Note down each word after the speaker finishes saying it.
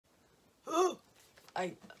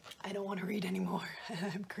I don't want to read anymore.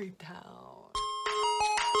 I'm creeped out.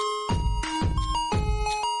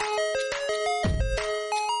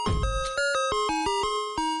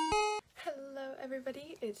 Hello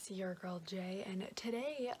everybody, it's your girl Jay, and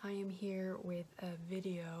today I am here with a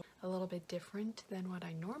video a little bit different than what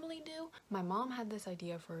I normally do. My mom had this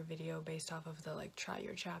idea for a video based off of the try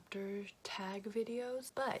your chapter tag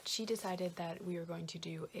videos, but she decided that we were going to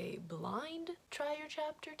do a blind try your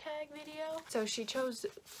chapter tag video. So she chose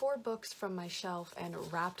 4 books from my shelf and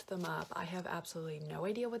wrapped them up. I have absolutely no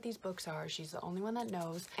idea what these books are. She's the only one that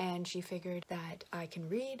knows, and she figured that I can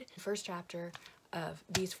read the first chapter of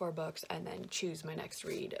these 4 books and then choose my next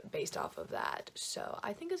read based off of that. So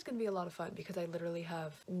I think it's gonna be a lot of fun because I literally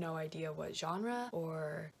have no idea what genre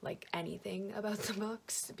or anything about the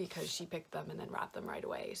books because she picked them and then wrapped them right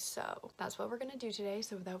away. So that's what we're gonna do today.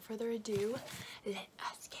 So without further ado, let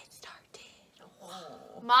us get started.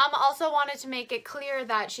 Mom also wanted to make it clear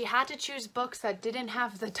that she had to choose books that didn't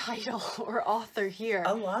have the title or author here.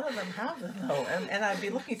 A lot of them have them though, and I'd be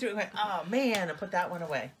looking through it going, oh man, and put that one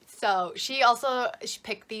away. So she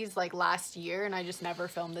picked these last year, and I just never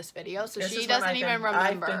filmed this video, so she doesn't even remember.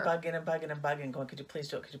 I've been bugging, going, could you please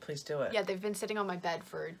do it? Could you please do it? Yeah, they've been sitting on my bed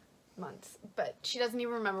for months, but she doesn't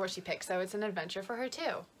even remember what she picked, so it's an adventure for her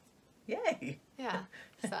too. Yay! Yeah,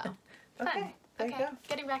 so fun. Okay, there you go.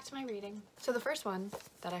 Getting back to my reading. So the first one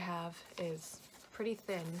that I have is pretty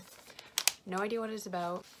thin. No idea what it's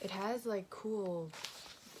about. It has cool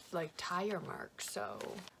tire marks, so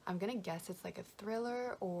I'm gonna guess it's a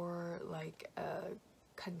thriller or a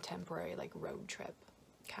contemporary road trip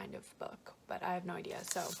kind of book, but I have no idea.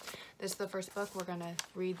 So this is the first book. We're gonna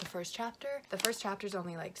read the first chapter. The first chapter is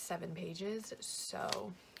only 7 pages,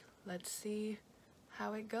 so let's see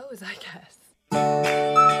how it goes, I guess.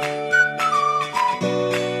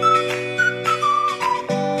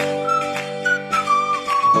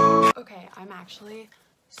 Okay, I'm actually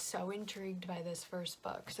so intrigued by this first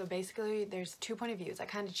book. So basically there's 2 point of views. I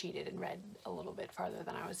kind of cheated and read a little bit farther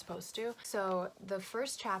than I was supposed to. So the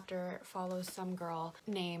first chapter follows some girl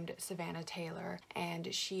named Savannah Taylor,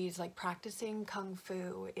 and she's practicing kung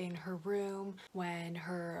fu in her room when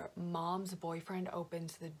her mom's boyfriend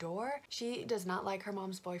opens the door. She does not like her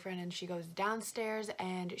mom's boyfriend, and she goes downstairs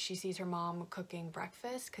and she sees her mom cooking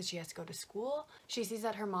breakfast because she has to go to school. She sees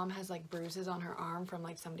that her mom has bruises on her arm from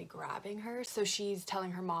somebody grabbing her, so she's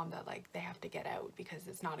telling her mom that they have to get out because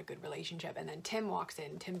it's not a good relationship. And then Tim walks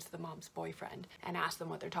in. Tim's the mom's boyfriend, and asks them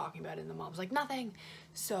what they're talking about, and the mom's like, nothing.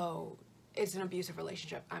 So it's an abusive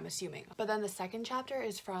relationship, I'm assuming. But then the second chapter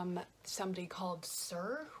is from somebody called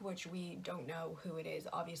Sir, which we don't know who it is,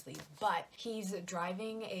 obviously, but he's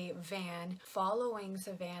driving a van following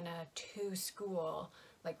Savannah to school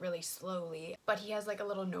really slowly, but he has a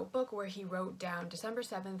little notebook where he wrote down December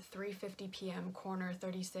 7th, 3:50 p.m, corner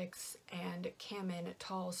 36, and Kamen,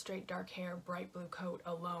 tall, straight dark hair, bright blue coat,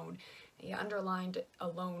 alone. He underlined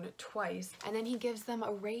alone twice, and then he gives them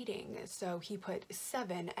a rating. So he put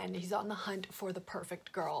 7, and he's on the hunt for the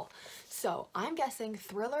perfect girl. So I'm guessing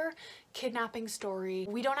thriller, kidnapping story.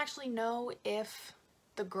 We don't actually know if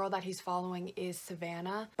the girl that he's following is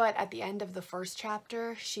Savannah, but at the end of the first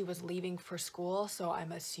chapter she was leaving for school, so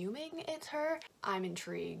I'm assuming it's her. I'm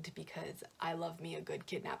intrigued because I love me a good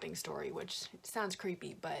kidnapping story, which sounds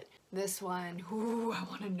creepy, but this one, ooh, I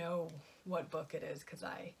want to know what book it is because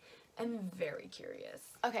I am very curious.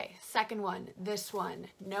 Okay, second one. This one,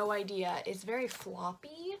 no idea. It's very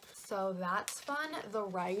floppy, so that's fun. The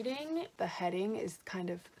writing, the heading is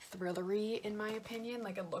kind of thrillery in my opinion.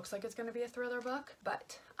 It looks like it's going to be a thriller book,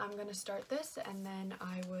 but I'm going to start this and then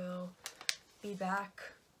I will be back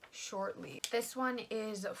shortly. This one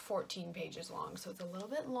is 14 pages long, so it's a little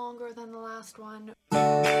bit longer than the last one.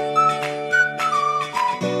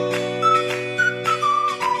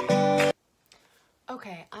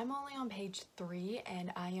 Okay, I'm only on page 3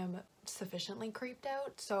 and I am sufficiently creeped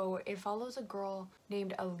out. So it follows a girl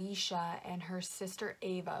named Alicia and her sister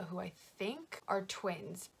Ava, who I think are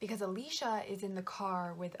twins, because Alicia is in the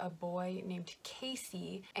car with a boy named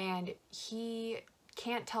Casey, and he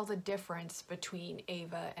can't tell the difference between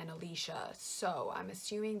Ava and Alicia, so I'm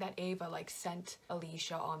assuming that Ava sent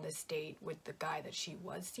Alicia on this date with the guy that she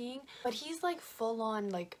was seeing, but he's full on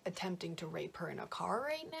attempting to rape her in a car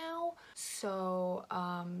right now. So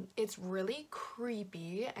it's really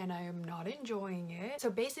creepy and I am not enjoying it. So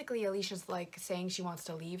basically Alicia's saying she wants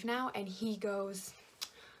to leave now, and he goes,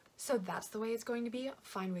 so that's the way it's going to be?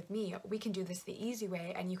 Fine with me. We can do this the easy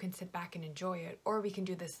way and you can sit back and enjoy it, or we can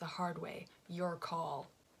do this the hard way. Your call.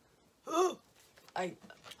 I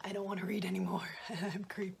don't want to read anymore. I'm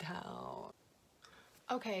creeped out.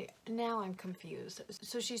 Okay, now I'm confused.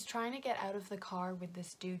 So she's trying to get out of the car with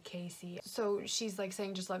this dude, Casey. So she's like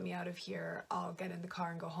saying, just let me out of here. I'll get in the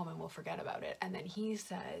car and go home and we'll forget about it. And then he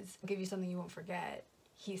says, I'll give you something you won't forget.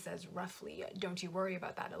 He says roughly, don't you worry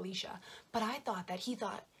about that, Alicia. But I thought that he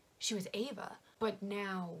thought she was Ava. But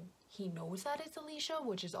now he knows that it's Alicia,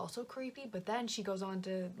 which is also creepy. But then she goes on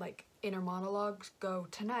to, like, in her monologues, go,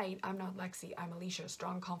 tonight, I'm not Lexi, I'm Alicia,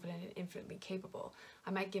 strong, confident, and infinitely capable.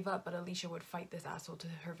 I might give up, but Alicia would fight this asshole to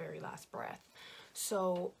her very last breath.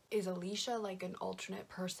 So is Alicia like an alternate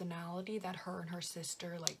personality that her and her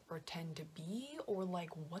sister like pretend to be? Or like,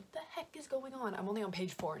 what the heck is going on? I'm only on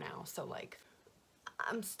page 4 now, so like,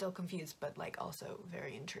 I'm still confused, but like also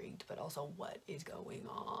very intrigued, but also what is going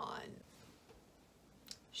on?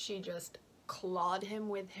 She just clawed him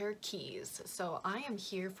with her keys. So I am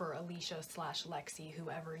here for Alicia / Lexi,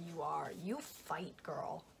 whoever you are. You fight,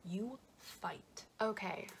 girl. You fight.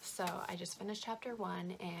 Okay, so I just finished chapter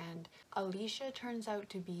 1 and Alicia turns out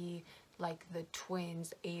to be like the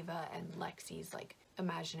twins, Ava and Lexi's like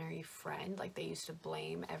imaginary friend. Like they used to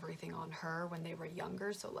blame everything on her when they were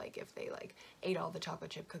younger, so like if they like ate all the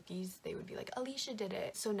chocolate chip cookies, they would be like, Alicia did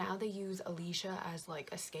it. So now they use Alicia as like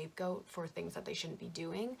a scapegoat for things that they shouldn't be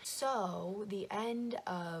doing. So the end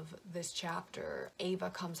of this chapter,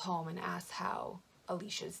 Ava comes home and asks how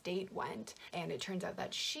Alicia's date went, and it turns out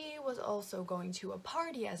that she was also going to a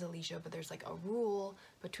party as Alicia, but there's like a rule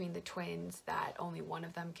between the twins that only one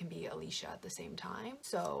of them can be Alicia at the same time.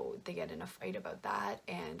 So they get in a fight about that,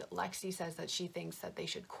 and Lexi says that she thinks that they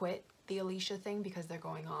should quit the Alicia thing because they're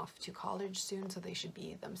going off to college soon, so they should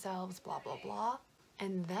be themselves, blah blah blah.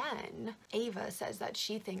 And then Ava says that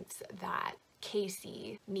she thinks that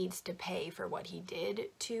Casey needs to pay for what he did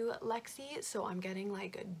to Lexi, so I'm getting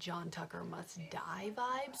like a John Tucker Must Die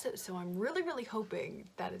vibes. So I'm really hoping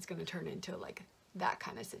that it's gonna turn into like that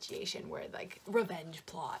kind of situation where like revenge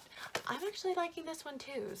plot. I'm actually liking this one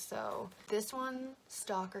too. So this one,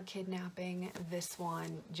 stalker kidnapping, this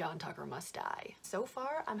one, John Tucker Must Die. So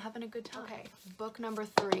far I'm having a good time. Okay, book number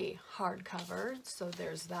 3, hardcover. So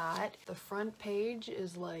there's that. The front page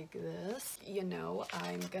is like this. You know,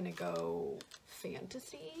 I'm gonna go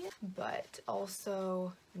fantasy, but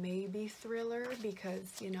also maybe thriller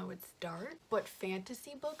because, you know, it's dark. But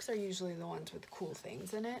fantasy books are usually the ones with cool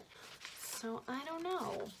things in it. So I don't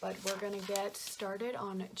know, but we're gonna get started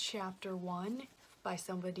on chapter 1 by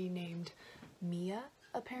somebody named Mia,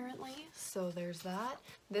 apparently. So there's that.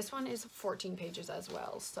 This one is 14 pages as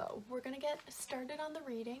well. So we're gonna get started on the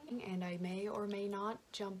reading, and I may or may not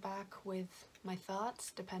jump back with my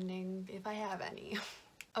thoughts depending if I have any.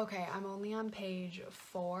 Okay, I'm only on page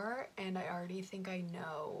 4 and I already think I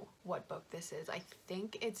know what book this is. I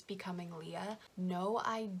think it's Becoming Leah. No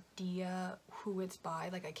idea who it's by,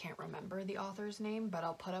 like I can't remember the author's name, but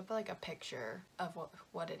I'll put up like a picture of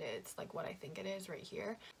what it is, like what I think it is right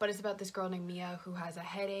here. But it's about this girl named Mia who has a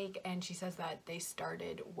headache, and she says that they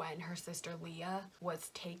started when her sister Leah was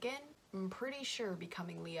taken. I'm pretty sure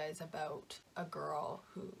Becoming Leah is about a girl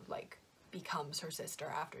who like becomes her sister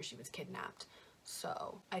after she was kidnapped.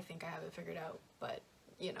 So I think I have it figured out, but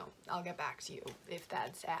you know, I'll get back to you if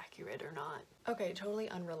that's accurate or not. Okay, totally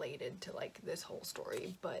unrelated to like this whole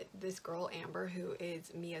story, but this girl Amber, who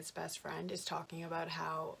is Mia's best friend, is talking about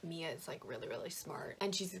how Mia is like really smart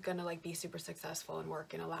and she's gonna like be super successful and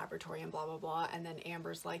work in a laboratory and blah blah blah. And then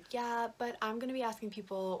Amber's like, yeah, but I'm gonna be asking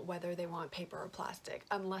people whether they want paper or plastic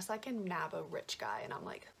unless I can nab a rich guy. And I'm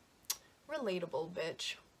like, relatable,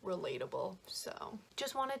 bitch. Relatable. So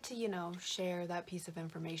just wanted to, you know, share that piece of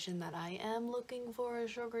information that I am looking for a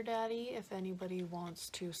sugar daddy if anybody wants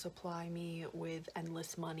to supply me with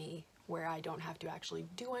endless money where I don't have to actually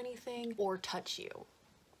do anything or touch you.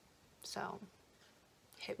 So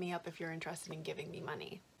hit me up if you're interested in giving me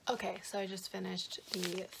money. Okay, so I just finished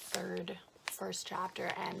the first chapter,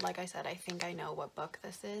 and like I said, I think I know what book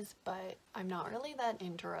this is, but I'm not really that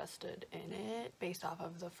interested in it based off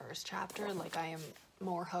of the first chapter. Like I am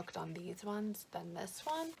more hooked on these ones than this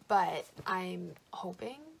one, but I'm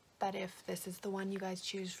hoping that if this is the one you guys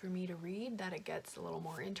choose for me to read, that it gets a little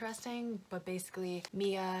more interesting. But basically,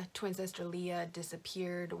 Mia, twin sister Leah,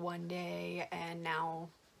 disappeared one day, and now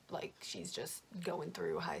like she's just going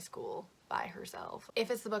through high school by herself. If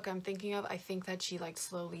it's the book I'm thinking of, I think that she like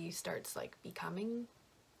slowly starts like becoming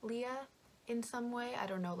Leah in some way. I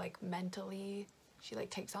don't know, like mentally she like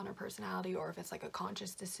takes on her personality, or if it's like a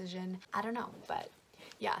conscious decision. I don't know, but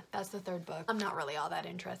yeah, that's the 3rd book. I'm not really all that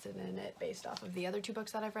interested in it based off of the other 2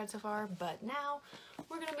 books that I've read so far, but now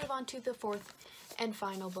we're gonna move on to the 4th and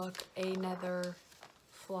final book, another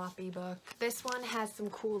floppy book. This one has some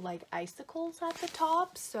cool like icicles at the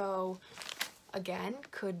top, so again,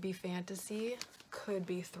 could be fantasy, could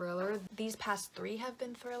be thriller. These past 3 have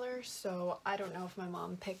been thrillers, so I don't know if my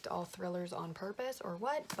mom picked all thrillers on purpose or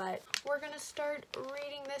what, but we're gonna start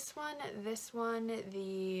reading this one. This one,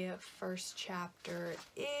 the first chapter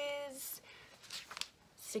is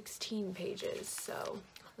 16 pages, so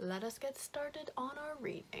let us get started on our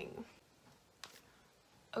reading.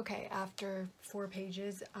 Okay, after 4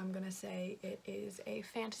 pages, I'm gonna say it is a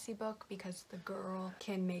fantasy book because the girl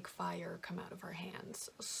can make fire come out of her hands.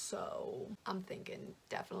 So I'm thinking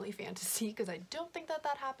definitely fantasy because I don't think that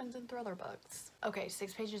happens in thriller books. Okay,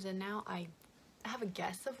 6 pages in now. I have a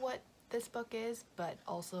guess of what this book is, but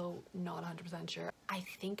also not 100% sure. I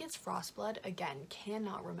think it's Frostblood. Again,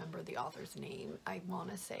 cannot remember the author's name. I want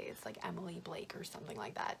to say it's like Emily Blake or something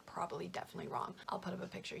like that. Probably definitely wrong. I'll put up a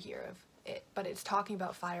picture here of it, but it's talking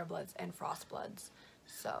about Firebloods and Frostbloods.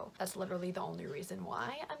 So that's literally the only reason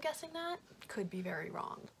why I'm guessing that. Could be very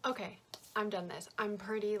wrong. Okay, I'm done this. I'm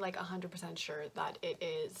pretty like 100% sure that it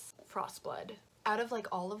is Frostblood. Out of like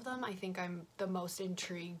all of them, I think I'm the most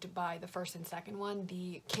intrigued by the first and second one,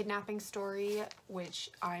 the kidnapping story, which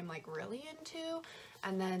I'm like really into,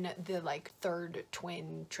 and then the like third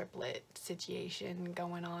twin triplet situation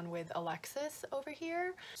going on with Alexis over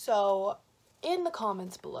here. So in the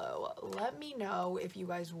comments below, let me know if you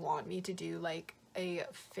guys want me to do like a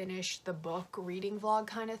finish the book reading vlog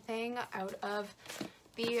kind of thing out of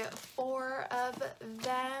the 4 of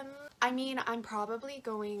them. I mean, I'm probably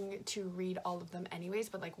going to read all of them anyways,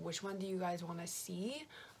 but like which one do you guys want to see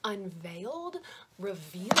unveiled,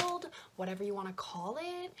 revealed, whatever you want to call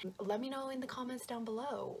it? Let me know in the comments down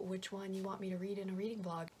below which one you want me to read in a reading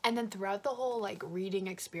vlog. And then throughout the whole like reading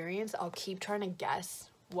experience, I'll keep trying to guess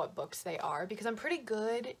what books they are because I'm pretty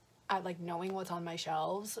good at like knowing what's on my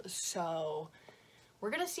shelves. So we're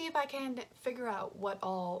gonna see if I can figure out what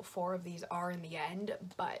all 4 of these are in the end,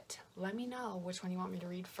 but let me know which one you want me to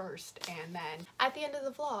read first, and then at the end of the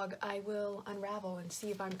vlog I will unravel and see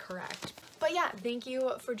if I'm correct. But yeah, thank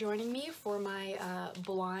you for joining me for my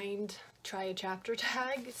blind try a chapter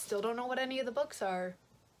tag. Still don't know what any of the books are,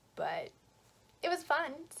 but it was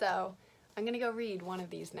fun, so I'm gonna go read one of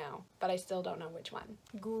these now, but I still don't know which one.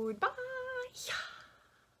 Goodbye!